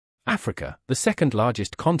Africa, the second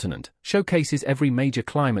largest continent, showcases every major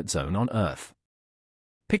climate zone on Earth.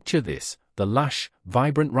 Picture this, the lush,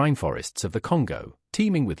 vibrant rainforests of the Congo,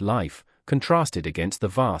 teeming with life, contrasted against the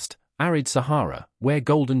vast, arid Sahara, where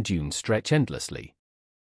golden dunes stretch endlessly.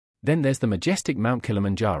 Then there's the majestic Mount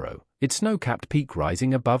Kilimanjaro, its snow-capped peak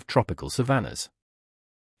rising above tropical savannas.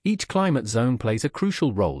 Each climate zone plays a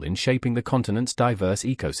crucial role in shaping the continent's diverse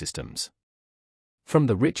ecosystems. From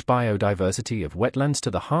the rich biodiversity of wetlands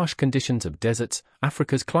to the harsh conditions of deserts,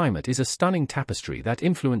 Africa's climate is a stunning tapestry that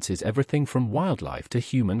influences everything from wildlife to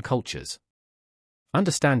human cultures.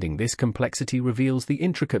 Understanding this complexity reveals the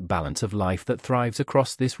intricate balance of life that thrives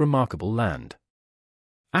across this remarkable land.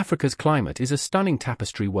 Africa's climate is a stunning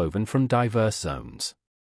tapestry woven from diverse zones.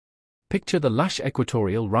 Picture the lush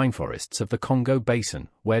equatorial rainforests of the Congo Basin,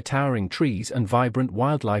 where towering trees and vibrant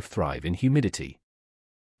wildlife thrive in humidity.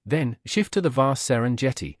 Then, shift to the vast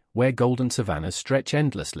Serengeti, where golden savannas stretch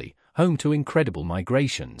endlessly, home to incredible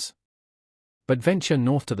migrations. But venture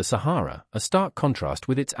north to the Sahara, a stark contrast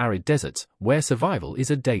with its arid deserts, where survival is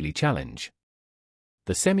a daily challenge.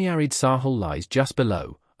 The semi-arid Sahel lies just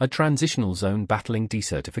below, a transitional zone battling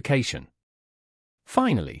desertification.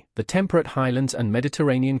 Finally, the temperate highlands and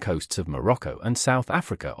Mediterranean coasts of Morocco and South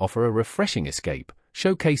Africa offer a refreshing escape,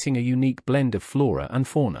 showcasing a unique blend of flora and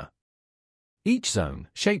fauna. Each zone,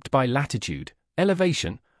 shaped by latitude,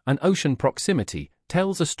 elevation, and ocean proximity,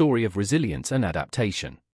 tells a story of resilience and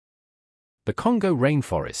adaptation. The Congo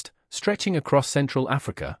rainforest, stretching across Central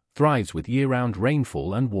Africa, thrives with year-round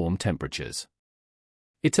rainfall and warm temperatures.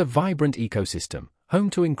 It's a vibrant ecosystem,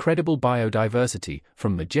 home to incredible biodiversity,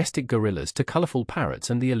 from majestic gorillas to colorful parrots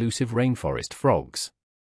and the elusive rainforest frogs.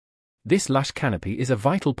 This lush canopy is a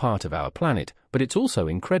vital part of our planet, but it's also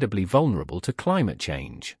incredibly vulnerable to climate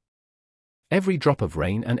change. Every drop of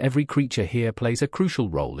rain and every creature here plays a crucial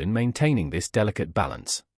role in maintaining this delicate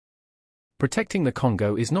balance. Protecting the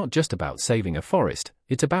Congo is not just about saving a forest,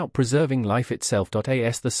 it's about preserving life itself.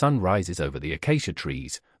 As the sun rises over the acacia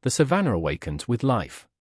trees, the savanna awakens with life.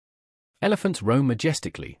 Elephants roam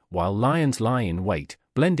majestically, while lions lie in wait,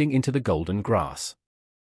 blending into the golden grass.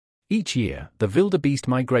 Each year, the wildebeest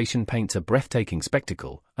migration paints a breathtaking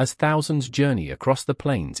spectacle, as thousands journey across the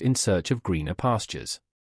plains in search of greener pastures.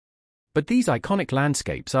 But these iconic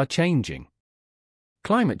landscapes are changing.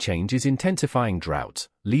 Climate change is intensifying droughts,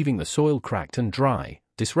 leaving the soil cracked and dry,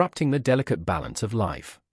 disrupting the delicate balance of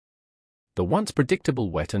life. The once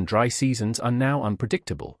predictable wet and dry seasons are now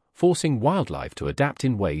unpredictable, forcing wildlife to adapt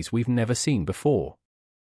in ways we've never seen before.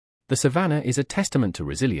 The savanna is a testament to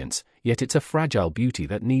resilience, yet it's a fragile beauty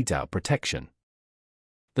that needs our protection.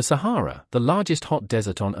 The Sahara, the largest hot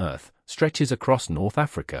desert on Earth, stretches across North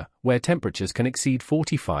Africa, where temperatures can exceed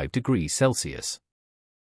 45 degrees Celsius.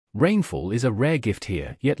 Rainfall is a rare gift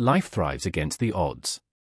here, yet life thrives against the odds.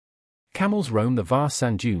 Camels roam the vast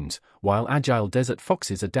sand dunes, while agile desert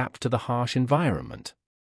foxes adapt to the harsh environment.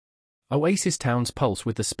 Oasis towns pulse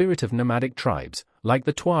with the spirit of nomadic tribes, like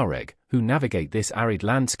the Tuareg, who navigate this arid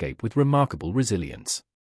landscape with remarkable resilience.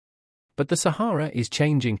 But the Sahara is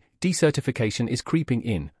changing, desertification is creeping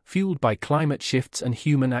in, fueled by climate shifts and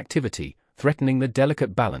human activity, threatening the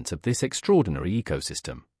delicate balance of this extraordinary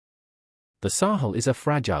ecosystem. The Sahel is a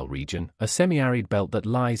fragile region, a semi-arid belt that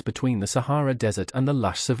lies between the Sahara Desert and the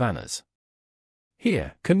lush savannas.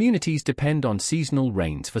 Here, communities depend on seasonal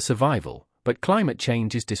rains for survival, but climate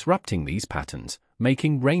change is disrupting these patterns,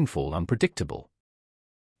 making rainfall unpredictable.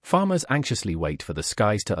 Farmers anxiously wait for the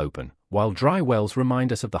skies to open, while dry wells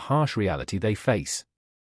remind us of the harsh reality they face.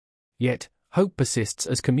 Yet, hope persists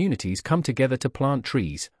as communities come together to plant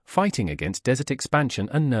trees, fighting against desert expansion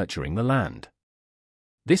and nurturing the land.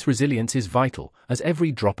 This resilience is vital, as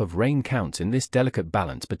every drop of rain counts in this delicate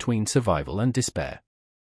balance between survival and despair.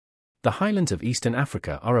 The highlands of eastern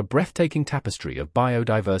Africa are a breathtaking tapestry of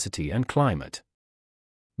biodiversity and climate.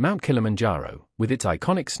 Mount Kilimanjaro, with its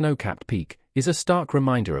iconic snow-capped peak, is a stark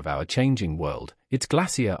reminder of our changing world. Its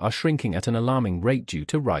glaciers are shrinking at an alarming rate due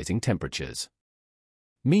to rising temperatures.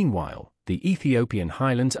 Meanwhile, the Ethiopian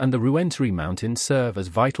highlands and the Ruwenzori Mountains serve as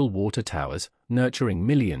vital water towers, nurturing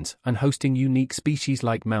millions and hosting unique species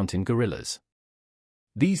like mountain gorillas.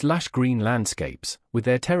 These lush green landscapes, with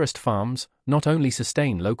their terraced farms, not only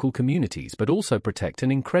sustain local communities but also protect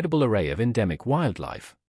an incredible array of endemic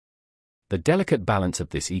wildlife. The delicate balance of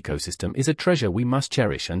this ecosystem is a treasure we must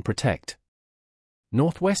cherish and protect.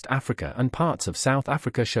 Northwest Africa and parts of South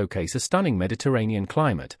Africa showcase a stunning Mediterranean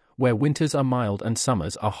climate, where winters are mild and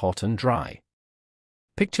summers are hot and dry.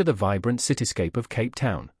 Picture the vibrant cityscape of Cape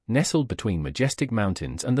Town, nestled between majestic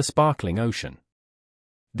mountains and the sparkling ocean.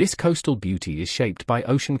 This coastal beauty is shaped by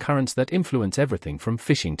ocean currents that influence everything from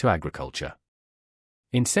fishing to agriculture.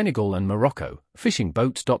 In Senegal and Morocco, fishing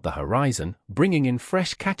boats dot the horizon, bringing in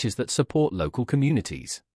fresh catches that support local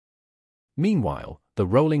communities. Meanwhile, the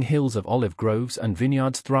rolling hills of olive groves and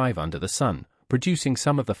vineyards thrive under the sun, producing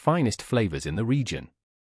some of the finest flavors in the region.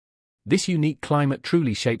 This unique climate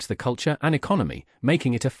truly shapes the culture and economy,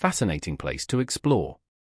 making it a fascinating place to explore.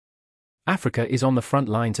 Africa is on the front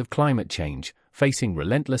lines of climate change, facing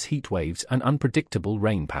relentless heat waves and unpredictable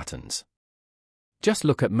rain patterns. Just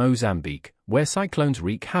look at Mozambique, where cyclones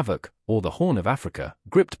wreak havoc, or the Horn of Africa,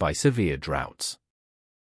 gripped by severe droughts.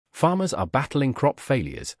 Farmers are battling crop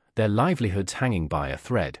failures, their livelihoods hanging by a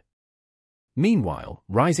thread. Meanwhile,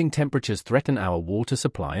 rising temperatures threaten our water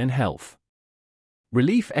supply and health.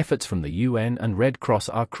 Relief efforts from the UN and Red Cross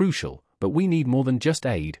are crucial, but we need more than just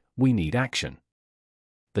aid, we need action.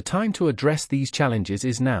 The time to address these challenges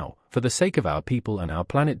is now, for the sake of our people and our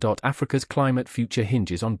planet. Africa's climate future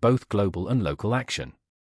hinges on both global and local action.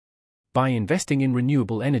 By investing in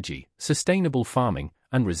renewable energy, sustainable farming,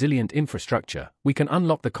 and resilient infrastructure, we can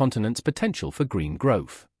unlock the continent's potential for green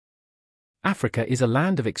growth. Africa is a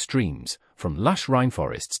land of extremes, from lush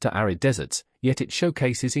rainforests to arid deserts, yet it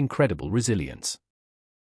showcases incredible resilience.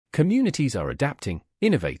 Communities are adapting,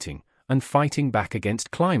 innovating, and fighting back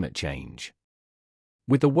against climate change.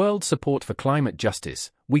 With the world's support for climate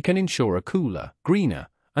justice, we can ensure a cooler, greener,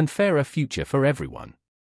 and fairer future for everyone.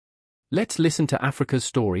 Let's listen to Africa's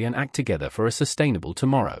story and act together for a sustainable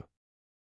tomorrow.